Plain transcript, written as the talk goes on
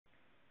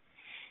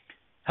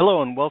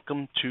Hello and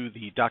welcome to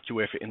the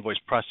DocuWare for Invoice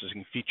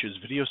Processing Features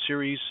video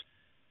series.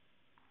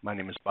 My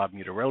name is Bob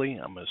Mutarelli.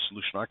 I'm a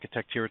solution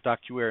architect here at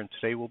DocuWare, and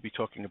today we'll be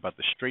talking about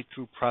the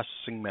straight-through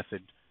processing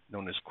method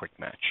known as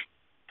QuickMatch.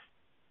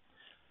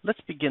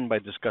 Let's begin by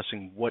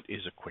discussing what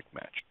is a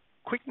QuickMatch.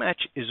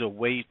 QuickMatch is a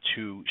way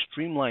to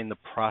streamline the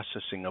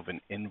processing of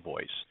an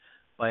invoice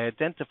by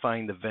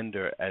identifying the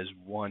vendor as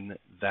one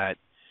that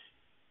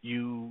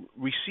you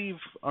receive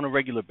on a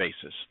regular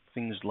basis,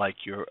 things like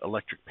your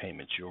electric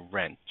payments, your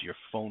rent, your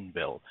phone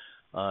bill,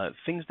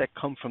 things that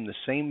come from the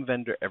same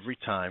vendor every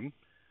time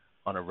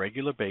on a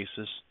regular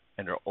basis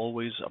and are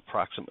always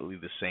approximately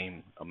the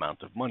same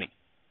amount of money.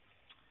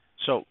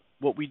 So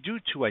what we do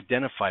to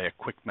identify a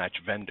QuickMatch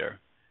vendor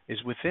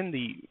is within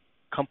the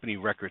company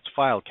records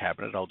file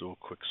cabinet. I'll do a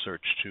quick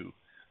search to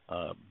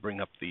bring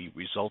up the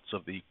results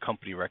of the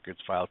company records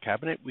file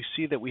cabinet. We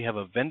see that we have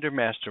a vendor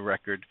master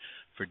record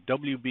for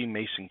WB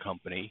Mason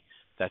Company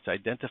that's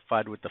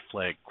identified with the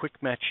flag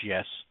QuickMatch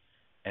Yes,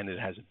 and it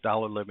has a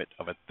dollar limit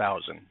of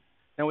 $1,000.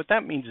 Now what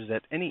that means is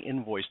that any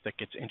invoice that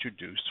gets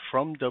introduced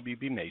from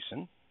WB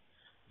Mason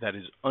that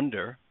is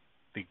under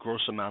the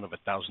gross amount of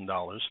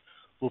 $1,000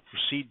 will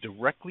proceed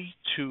directly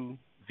to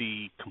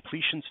the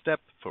completion step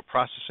for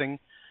processing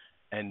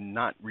and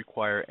not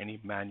require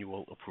any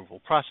manual approval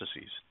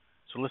processes.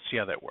 So let's see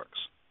how that works.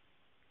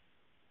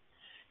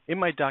 In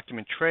my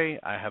document tray,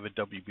 I have a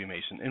WB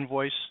Mason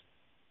invoice.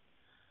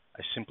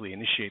 I simply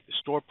initiate the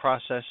store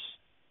process,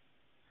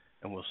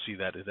 and we'll see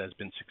that it has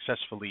been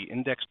successfully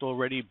indexed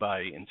already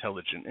by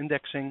intelligent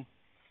indexing,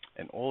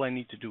 and all I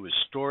need to do is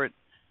store it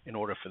in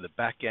order for the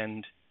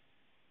back-end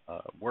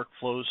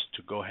workflows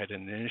to go ahead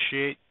and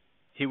initiate.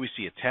 Here we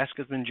see a task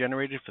has been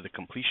generated for the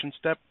completion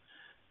step.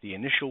 The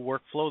initial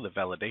workflow, the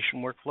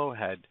validation workflow,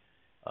 had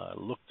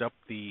looked up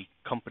the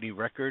company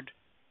record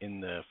in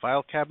the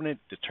file cabinet,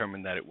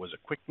 determined that it was a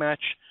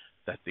QuickMatch,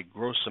 that the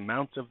gross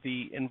amount of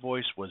the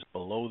invoice was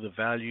below the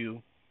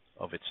value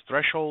of its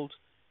threshold,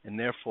 and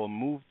therefore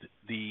moved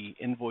the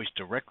invoice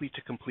directly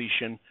to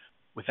completion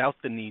without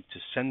the need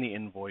to send the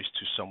invoice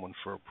to someone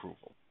for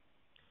approval.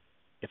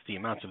 If the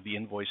amount of the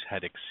invoice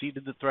had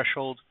exceeded the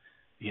threshold,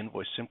 the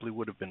invoice simply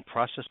would have been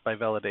processed by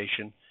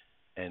validation,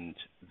 and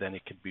then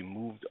it could be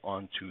moved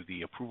on to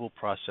the approval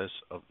process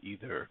of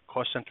either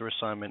cost center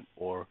assignment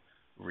or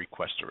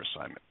requester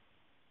assignment.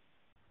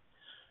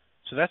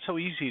 So that's how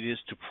easy it is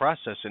to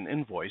process an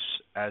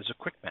invoice as a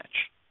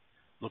QuickMatch.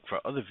 Look for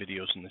other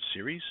videos in this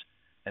series,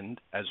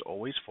 and as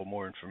always, for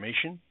more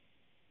information,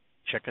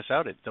 check us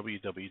out at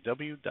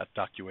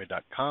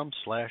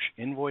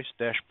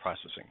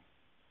www.docuware.com/invoice-processing.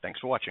 Thanks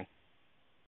for watching.